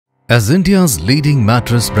As India's leading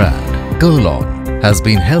mattress brand, Kurlon has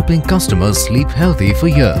been helping customers sleep healthy for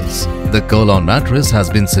years. The Kurlon mattress has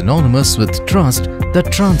been synonymous with trust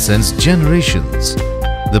that transcends generations.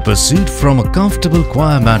 The pursuit from a comfortable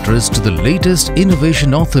choir mattress to the latest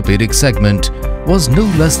innovation orthopedic segment was no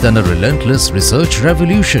less than a relentless research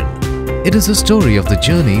revolution. It is a story of the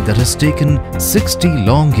journey that has taken 60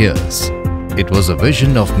 long years. It was a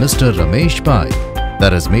vision of Mr. Ramesh Pai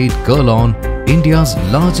that has made Kurlon India's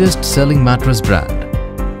largest selling mattress brand.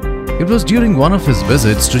 It was during one of his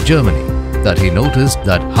visits to Germany that he noticed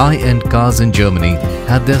that high-end cars in Germany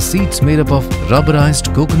had their seats made up of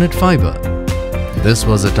rubberized coconut fiber. This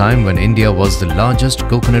was a time when India was the largest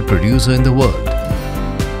coconut producer in the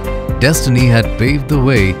world. Destiny had paved the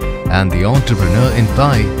way, and the entrepreneur in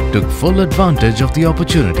Pai took full advantage of the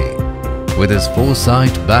opportunity. With his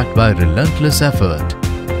foresight backed by relentless effort,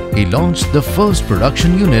 he launched the first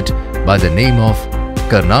production unit by the name of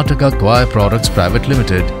Karnataka Choir Products Private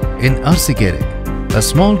Limited in Arsikere, a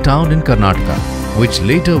small town in Karnataka, which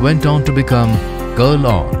later went on to become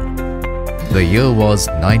Kurlon. The year was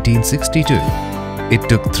 1962. It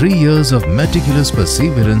took 3 years of meticulous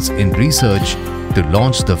perseverance in research to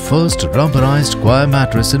launch the first rubberized choir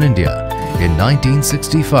mattress in India in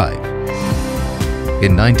 1965.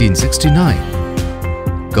 In 1969,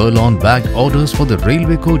 Kurlon bagged orders for the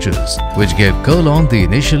railway coaches, which gave Kurlon the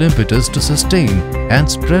initial impetus to sustain and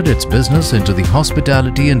spread its business into the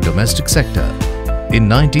hospitality and domestic sector. In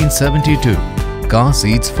 1972, car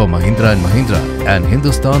seats for Mahindra & Mahindra and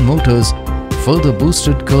Hindustan Motors further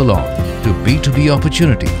boosted Kurlon to B2B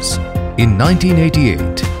opportunities. In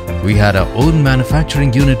 1988, we had our own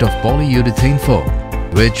manufacturing unit of polyurethane foam,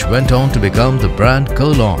 which went on to become the brand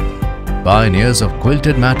Kurlon. Pioneers of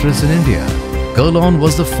quilted mattress in India, Kurlon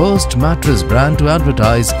was the first mattress brand to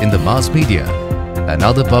advertise in the mass media and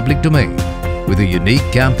other public domain with a unique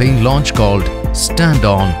campaign launch called Stand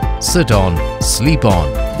On, Sit On, Sleep On,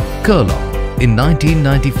 Kurlon in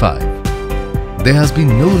 1995. There has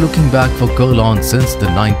been no looking back for Kurlon since the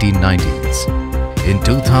 1990s. In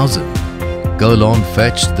 2000, Kurlon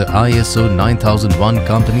fetched the ISO 9001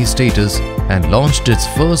 company status and launched its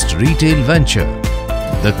first retail venture,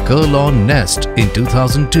 the Kurlon Nest, in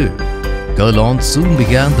 2002. Kurlon soon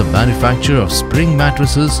began the manufacture of spring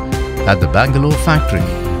mattresses at the Bangalore factory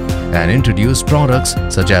and introduced products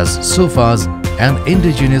such as sofas and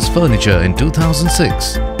indigenous furniture in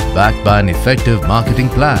 2006. Backed by an effective marketing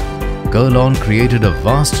plan, Kurlon created a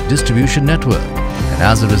vast distribution network, and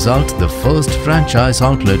as a result, the first franchise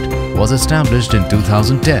outlet was established in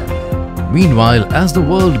 2010. Meanwhile, as the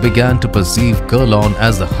world began to perceive Kurlon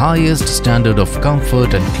as the highest standard of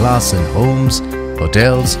comfort and class in homes,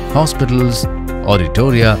 hotels, hospitals,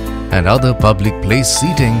 auditoria and other public place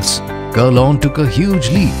seatings, Kurlon took a huge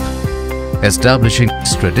leap, establishing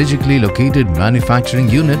strategically located manufacturing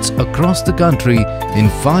units across the country in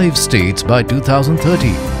 5 states by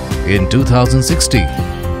 2013. In 2016,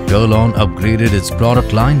 Kurlon upgraded its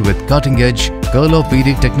product line with cutting-edge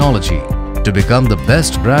Kurlopedic technology to become the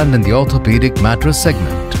best brand in the orthopedic mattress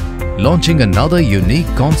segment, launching another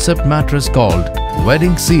unique concept mattress called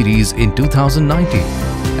Wedding Series in 2019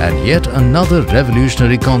 and yet another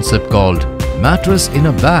revolutionary concept called Mattress in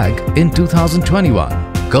a Bag in 2021.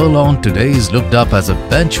 Kurlon today is looked up as a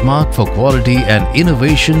benchmark for quality and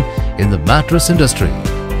innovation in the mattress industry.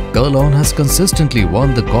 Kurlon has consistently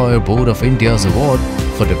won the Choir Board of India's award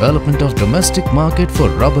for development of domestic market for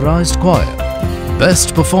rubberized choir,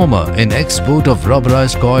 best performer in export of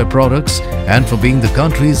rubberized choir products, and for being the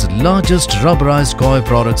country's largest rubberized choir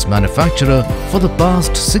products manufacturer for the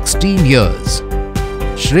past 16 years.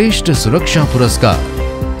 Shreshth Suraksha Puraskar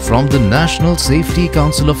from the National Safety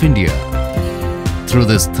Council of India. Through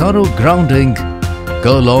this thorough grounding,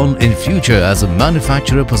 Kurlon in future as a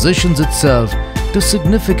manufacturer positions itself to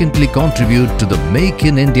significantly contribute to the Make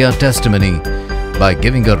in India testimony by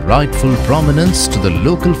giving a rightful prominence to the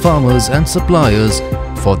local farmers and suppliers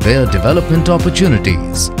for their development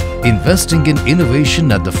opportunities. Investing in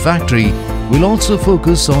innovation at the factory will also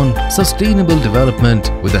focus on sustainable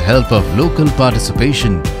development with the help of local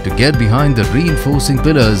participation to get behind the reinforcing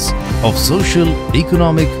pillars of social,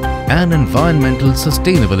 economic and environmental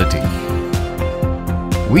sustainability.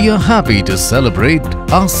 We are happy to celebrate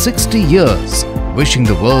our 60 years, wishing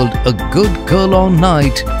the world a good Kurlon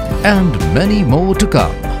night and many more to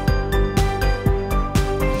come.